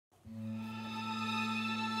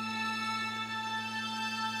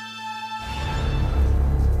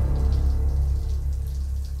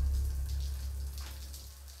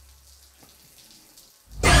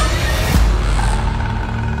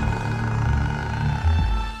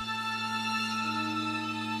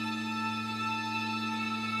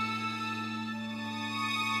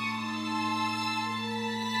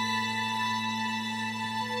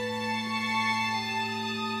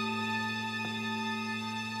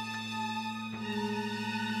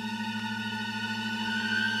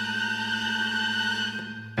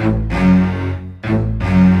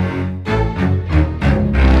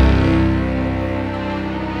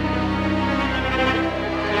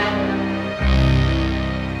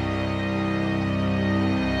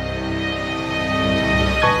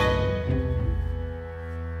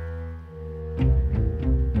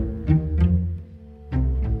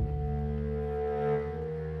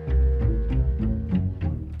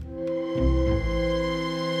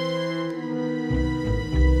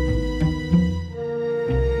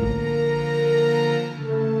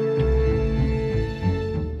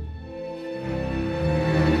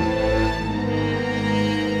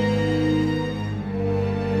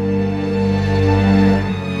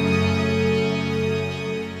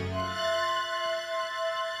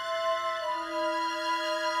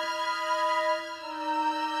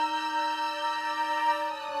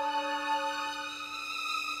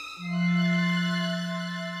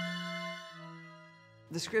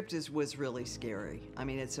The script was really scary. I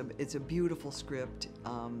mean, it's a beautiful script.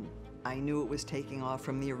 I knew it was taking off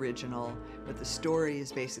from the original, but the story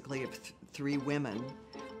is basically of three women,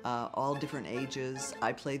 all different ages.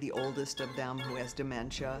 I play the oldest of them, who has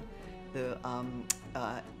dementia. The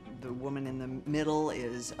woman in the middle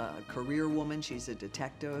is a career woman. She's a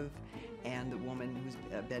detective. And the woman who's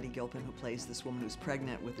Betty Gilpin, who plays this woman who's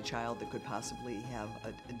pregnant with a child that could possibly have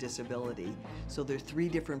a disability. So there are three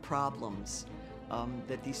different problems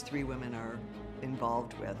that these three women are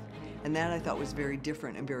involved with. And that I thought was very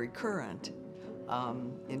different and very current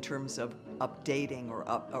in terms of updating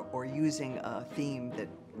or using a theme that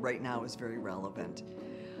right now is very relevant.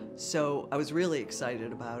 So I was really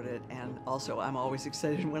excited about it, and also I'm always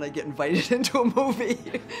excited when I get invited into a movie.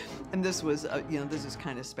 And this was, this is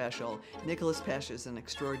kind of special. Nicholas Pesce is an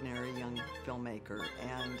extraordinary young filmmaker,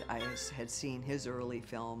 and I had seen his early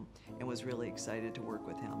film and was really excited to work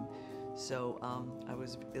with him. So I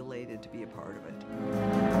was elated to be a part of it.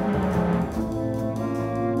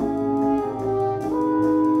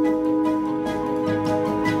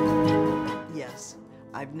 Yes,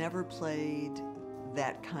 I've never played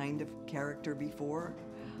that kind of character before.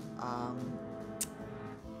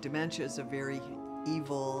 Dementia is a very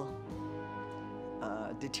evil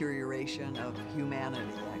deterioration of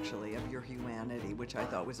humanity, actually, of your humanity, which I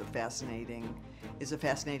thought was a fascinating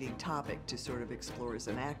topic to sort of explore as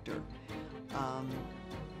an actor.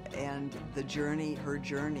 And the journey, her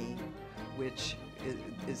journey, which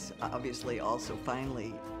is obviously also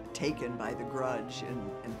finally taken by the Grudge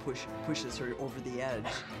and pushes her over the edge,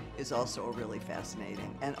 is also really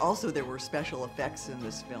fascinating. And also there were special effects in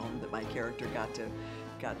this film that my character got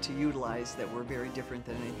to utilize that were very different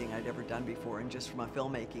than anything I'd ever done before. And just from a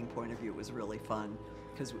filmmaking point of view, it was really fun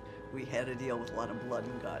because we had to deal with a lot of blood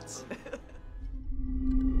and guts.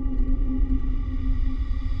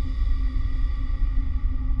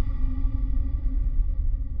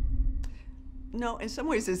 No, in some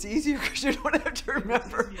ways it's easier because you don't have to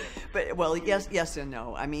remember. But, well, yes and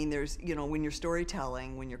no. I mean, there's, when you're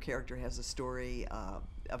storytelling, when your character has a story,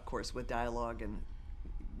 of course, with dialogue and,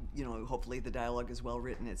 hopefully the dialogue is well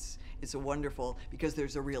written, it's a wonderful, because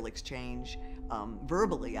there's a real exchange,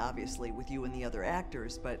 verbally, obviously, with you and the other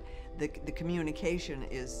actors, but the communication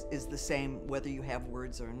is the same whether you have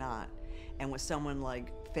words or not. And with someone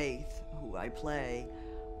like Faith, who I play,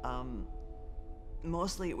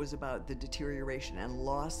 mostly it was about the deterioration and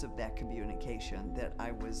loss of that communication that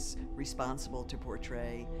I was responsible to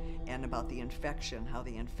portray, and about the infection, how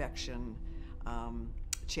the infection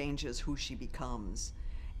changes who she becomes.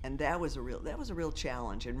 And that was a real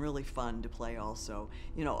challenge and really fun to play also.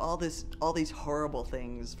 All these horrible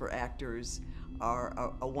things for actors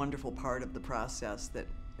are a wonderful part of the process that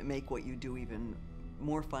make what you do even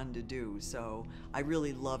more fun to do. So I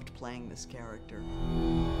really loved playing this character.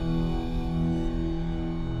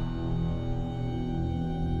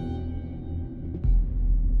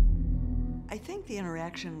 I think the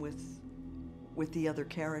interaction with the other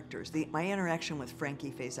characters, my interaction with Frankie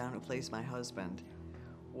Faison, who plays my husband,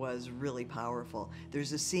 was really powerful.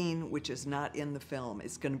 There's a scene which is not in the film.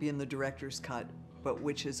 It's going to be in the director's cut, but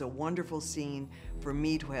which is a wonderful scene for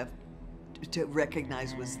me to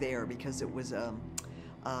recognize was there, because it was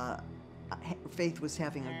Faith was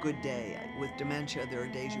having a good day. With dementia, there are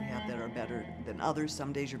days you have that are better than others.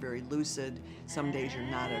 Some days you're very lucid, some days you're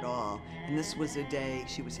not at all. And this was a day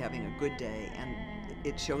she was having a good day, and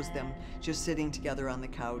it shows them just sitting together on the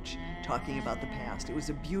couch talking about the past. It was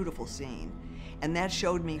a beautiful scene. And that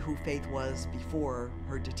showed me who Faith was before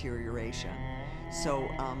her deterioration. So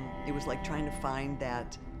it was like trying to find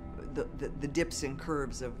that, the dips and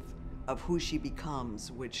curves of who she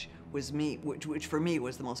becomes, which for me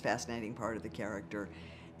was the most fascinating part of the character.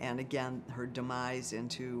 And again, her demise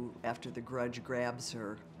after the Grudge grabs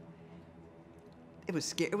her. It was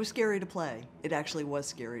scary to play. It actually was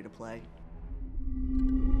scary to play.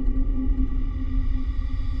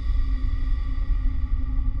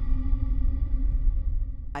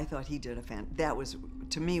 I thought he did that was,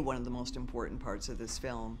 to me, one of the most important parts of this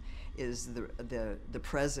film, is the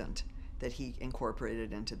present that he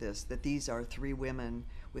incorporated into this, that these are three women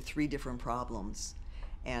with three different problems.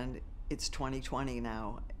 And it's 2020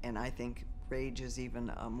 now, and I think rage is even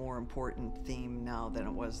a more important theme now than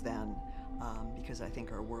it was then, because I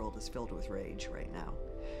think our world is filled with rage right now.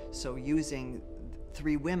 So using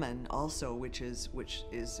three women also, which is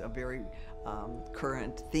a very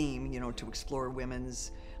current theme, to explore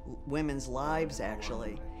women's lives,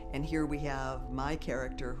 actually. And here we have my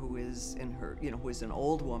character, who is who is an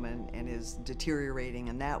old woman and is deteriorating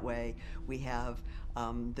in that way. We have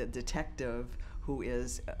the detective, who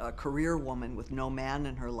is a career woman with no man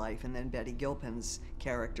in her life, and then Betty Gilpin's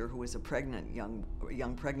character, who is a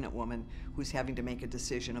young pregnant woman who's having to make a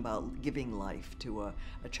decision about giving life to a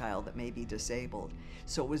child that may be disabled.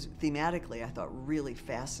 So it was thematically, I thought, really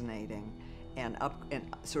fascinating, and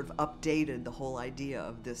sort of updated the whole idea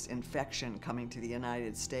of this infection coming to the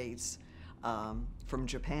United States from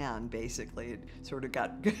Japan. Basically, it sort of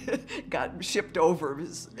got got shipped over,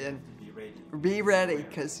 and be ready,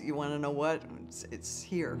 because you want to know what, it's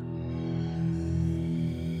here.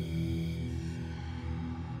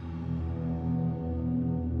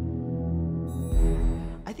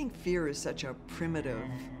 I think fear is such a primitive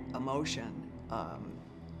emotion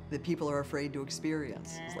that people are afraid to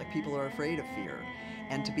experience. It's like people are afraid of fear.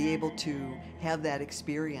 And to be able to have that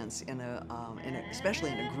experience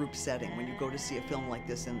especially in a group setting, when you go to see a film like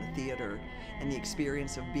this in the theater, and the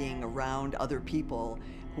experience of being around other people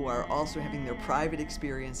who are also having their private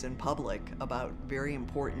experience in public about very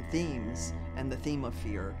important themes, and the theme of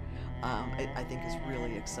fear, I think is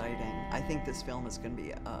really exciting. I think this film is going to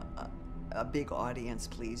be a big audience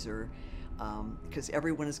pleaser, because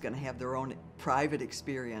everyone is going to have their own private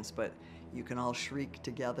experience, but you can all shriek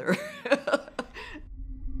together.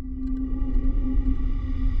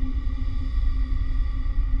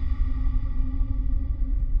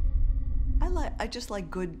 I just like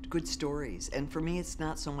good stories, and for me it's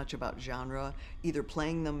not so much about genre, either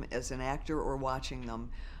playing them as an actor or watching them.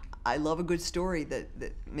 I love a good story that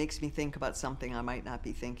makes me think about something I might not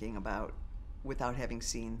be thinking about without having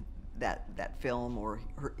seen that film or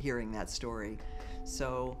hearing that story.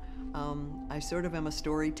 So I sort of am a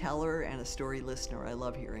storyteller and a story listener. I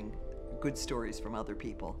love hearing good stories from other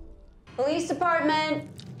people. Police department.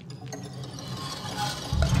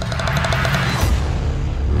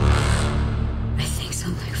 I think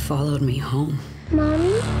something followed me home.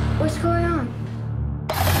 Mommy, what's going on?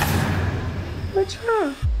 What's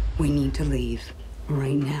wrong? We need to leave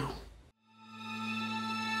right now.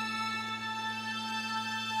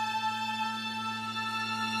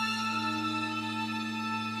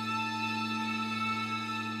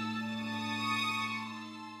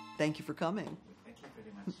 Thank you for coming. Thank you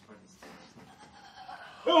very much for this.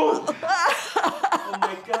 Oh! Oh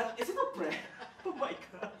my God! Is it a prank? Oh my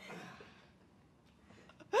God!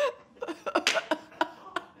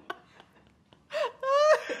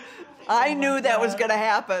 I knew that was going to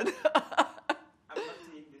happen. I'm not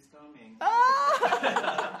seeing this coming.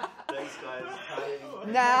 Thanks, guys.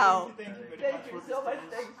 Hi. Now. Thank you very Thank much you for so this much. time.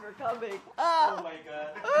 Thanks for coming. Oh my God.